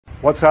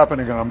What's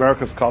happening on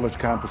America's college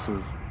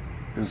campuses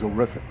is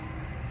horrific.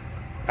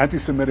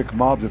 Anti-Semitic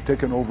mobs have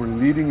taken over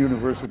leading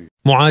universities.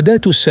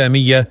 معاداة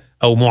السامية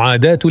أو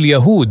معاداة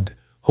اليهود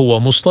هو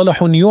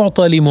مصطلح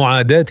يعطى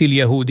لمعاداة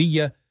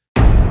اليهودية.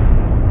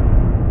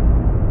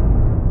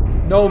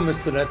 No,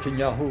 Mr.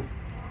 Netanyahu,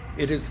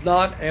 it is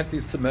not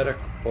anti-Semitic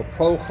or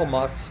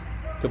pro-Hamas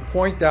to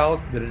point out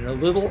that in a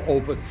little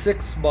over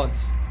 6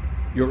 months,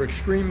 your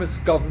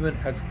extremist government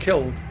has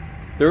killed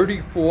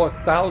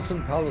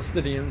 34,000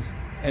 Palestinians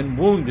and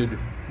wounded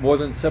more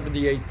than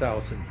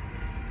 78,000,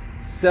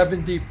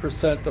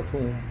 70% of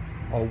whom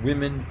are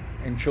women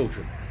and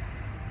children.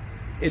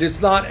 It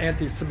is not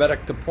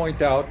anti-Semitic to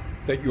point out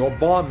that your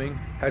bombing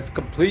has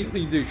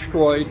completely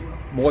destroyed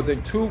more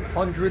than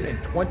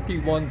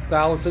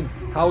 221,000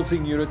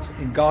 housing units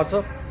in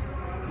Gaza,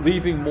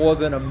 leaving more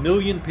than 1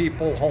 million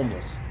people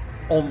homeless,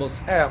 almost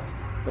half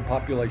the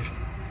population.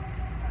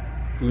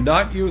 Do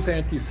not use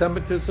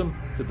anti-Semitism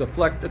to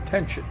deflect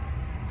attention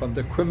from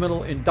the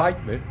criminal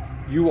indictment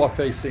you are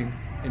facing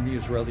in the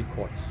Israeli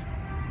courts.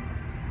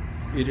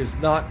 It is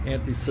not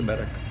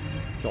anti-Semitic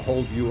to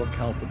hold you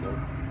accountable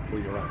for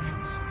your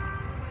actions.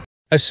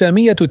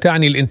 السامية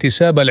تعني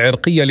الانتساب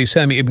العرقي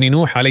لسام ابن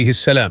نوح عليه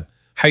السلام،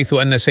 حيث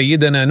أن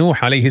سيدنا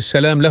نوح عليه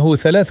السلام له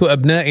 3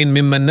 أبناء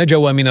ممن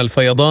نجوا من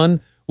الفيضان،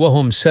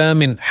 وهم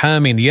سام،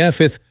 حام،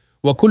 يافث،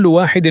 وكل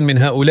واحد من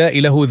هؤلاء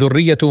له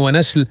ذرية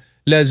ونسل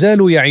لا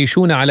زالوا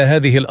يعيشون على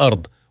هذه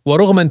الأرض.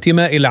 ورغم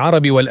انتماء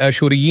العرب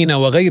والآشوريين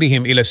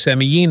وغيرهم إلى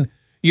الساميين،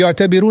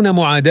 يعتبرون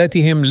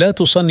معاداتهم لا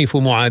تصنف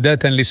معاداة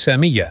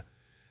للسامية،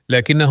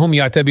 لكنهم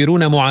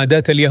يعتبرون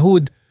معاداة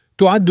اليهود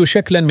تعد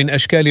شكلا من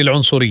أشكال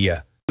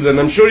العنصرية. And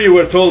I'm sure you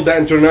were told that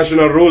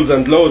international rules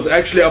and laws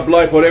actually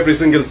apply for every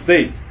single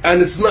state.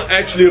 And it's not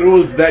actually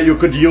rules that you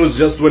could use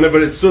just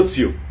whenever it suits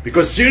you.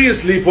 Because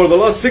seriously, for the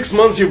last 6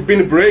 months you've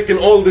been breaking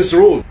all these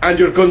rules. And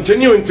you're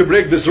continuing to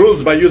break these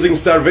rules by using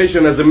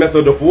starvation as a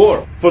method of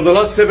war. For the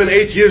last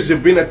 7-8 years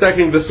you've been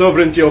attacking the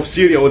sovereignty of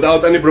Syria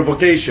without any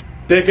provocation,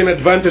 taking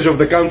advantage of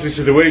the country's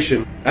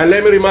situation. And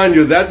let me remind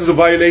you, that is a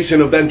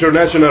violation of the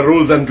international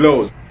rules and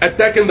laws.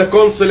 Attacking the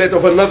consulate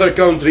of another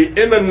country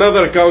in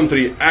another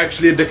country,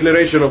 actually a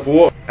declaration of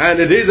war. And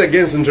it is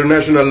against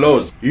international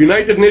laws.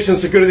 United Nations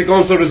Security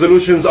Council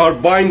resolutions are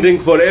binding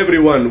for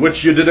everyone,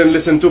 which you didn't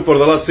listen to for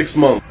the last 6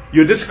 months.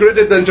 You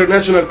discredit the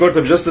International Court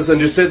of Justice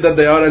and you said that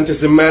they are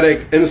anti-Semitic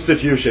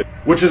institution,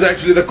 which is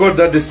actually the court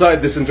that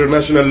decide this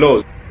international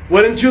laws.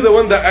 Weren't you the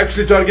one that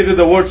actually targeted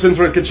the World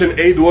Central Kitchen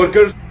aid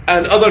workers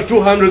and other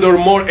 200 or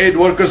more aid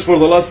workers for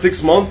the last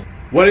 6 months?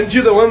 Weren't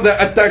you the one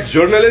that attacks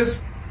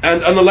journalists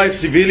and unalive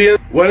civilians?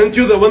 Weren't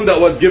you the one that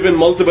was given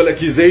multiple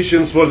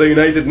accusations for the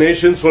United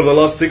Nations for the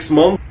last 6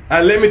 months?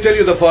 And let me tell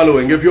you the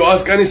following, if you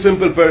ask any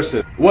simple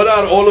person, what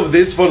are all of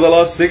this for the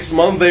last 6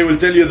 months, they will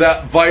tell you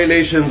that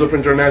violations of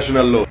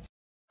international law.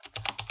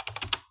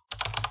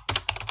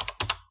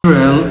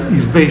 Israel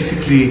is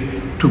basically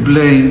to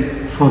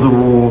blame for the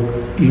war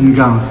in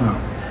Gaza.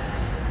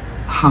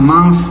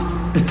 Hamas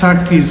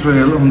attacked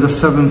Israel on the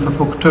 7th of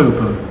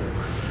October,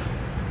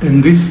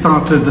 and this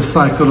started the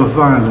cycle of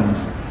violence.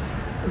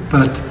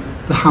 But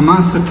the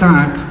Hamas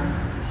attack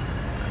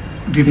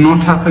did not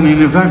happen in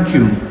a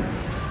vacuum.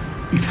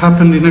 It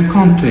happened in a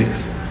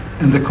context,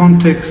 and the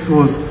context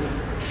was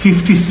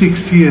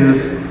 56 years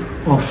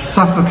of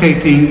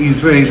suffocating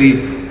Israeli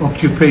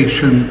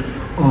occupation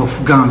of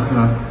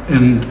Gaza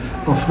and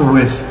of the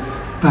West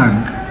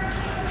Bank.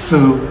 So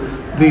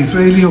the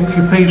Israeli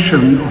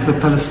occupation of the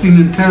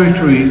Palestinian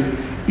territories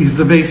is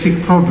the basic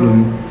problem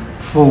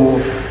for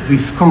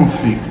this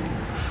conflict.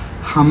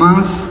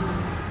 Hamas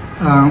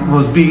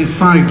was being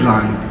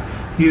sidelined.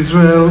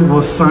 Israel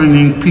was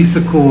signing peace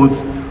accords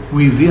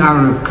with the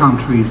Arab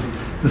countries,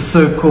 the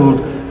so-called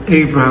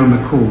Abraham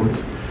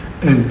Accords,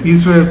 and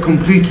Israel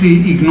completely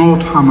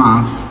ignored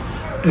Hamas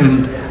and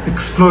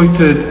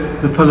exploited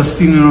the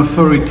Palestinian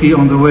Authority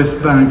on the West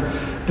Bank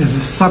as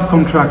a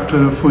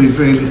subcontractor for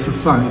Israeli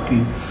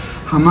society.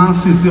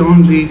 Hamas is the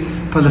only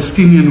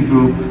Palestinian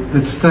group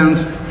that stands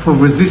for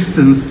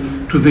resistance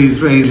to the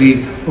Israeli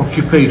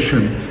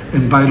occupation,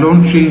 and by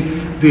launching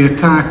the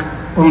attack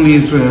on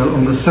Israel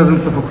on the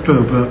 7th of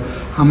October,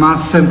 Hamas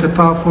sent a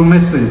powerful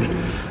message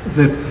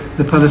that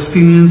the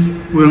Palestinians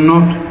will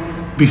not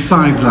be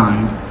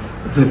sidelined,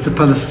 that the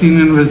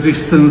Palestinian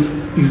resistance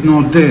is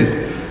not dead,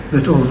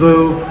 that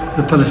although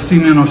the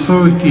Palestinian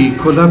Authority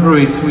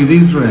collaborates with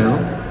Israel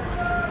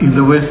in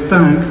the West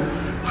Bank,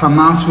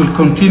 Hamas will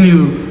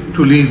continue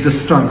to lead the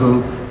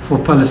struggle for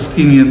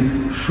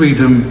Palestinian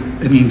freedom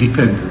and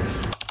independence.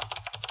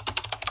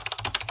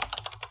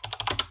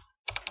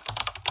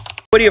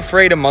 Nobody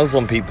afraid of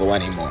Muslim people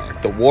anymore.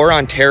 The war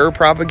on terror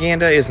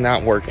propaganda is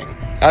not working.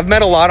 I've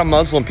met a lot of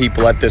Muslim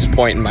people at this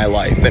point in my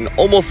life, and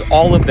almost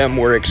all of them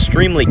were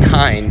extremely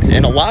kind,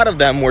 and a lot of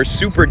them were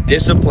super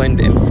disciplined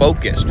and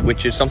focused,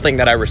 which is something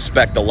that I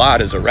respect a lot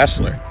as a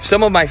wrestler.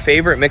 Some of my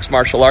favorite mixed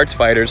martial arts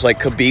fighters like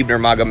Khabib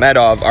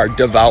Nurmagomedov are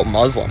devout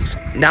Muslims.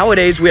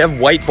 Nowadays, we have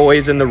white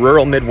boys in the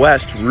rural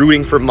Midwest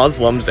rooting for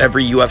Muslims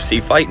every UFC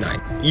fight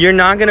night. You're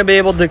not going to be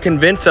able to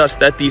convince us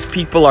that these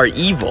people are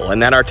evil and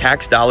that our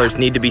tax dollars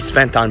need to be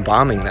spent on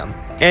bombing them.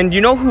 And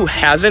you know who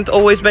hasn't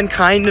always been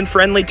kind and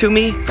friendly to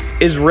me?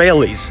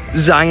 Israelis,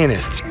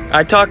 Zionists.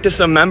 I talked to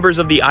some members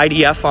of the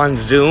IDF on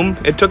Zoom.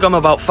 It took them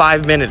about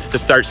 5 minutes to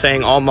start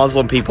saying all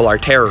Muslim people are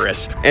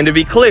terrorists. And to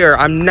be clear,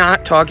 I'm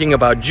not talking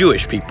about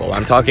Jewish people.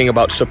 I'm talking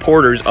about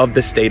supporters of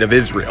the State of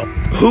Israel,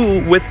 who,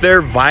 with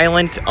their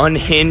violent,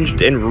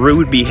 unhinged, and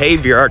rude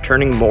behavior, are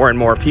turning more and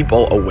more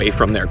people away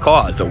from their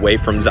cause, away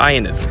from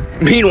Zionism.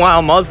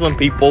 Meanwhile, Muslim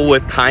people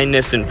with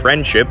kindness and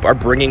friendship are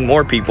bringing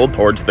more people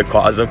towards the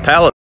cause of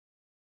Palestine.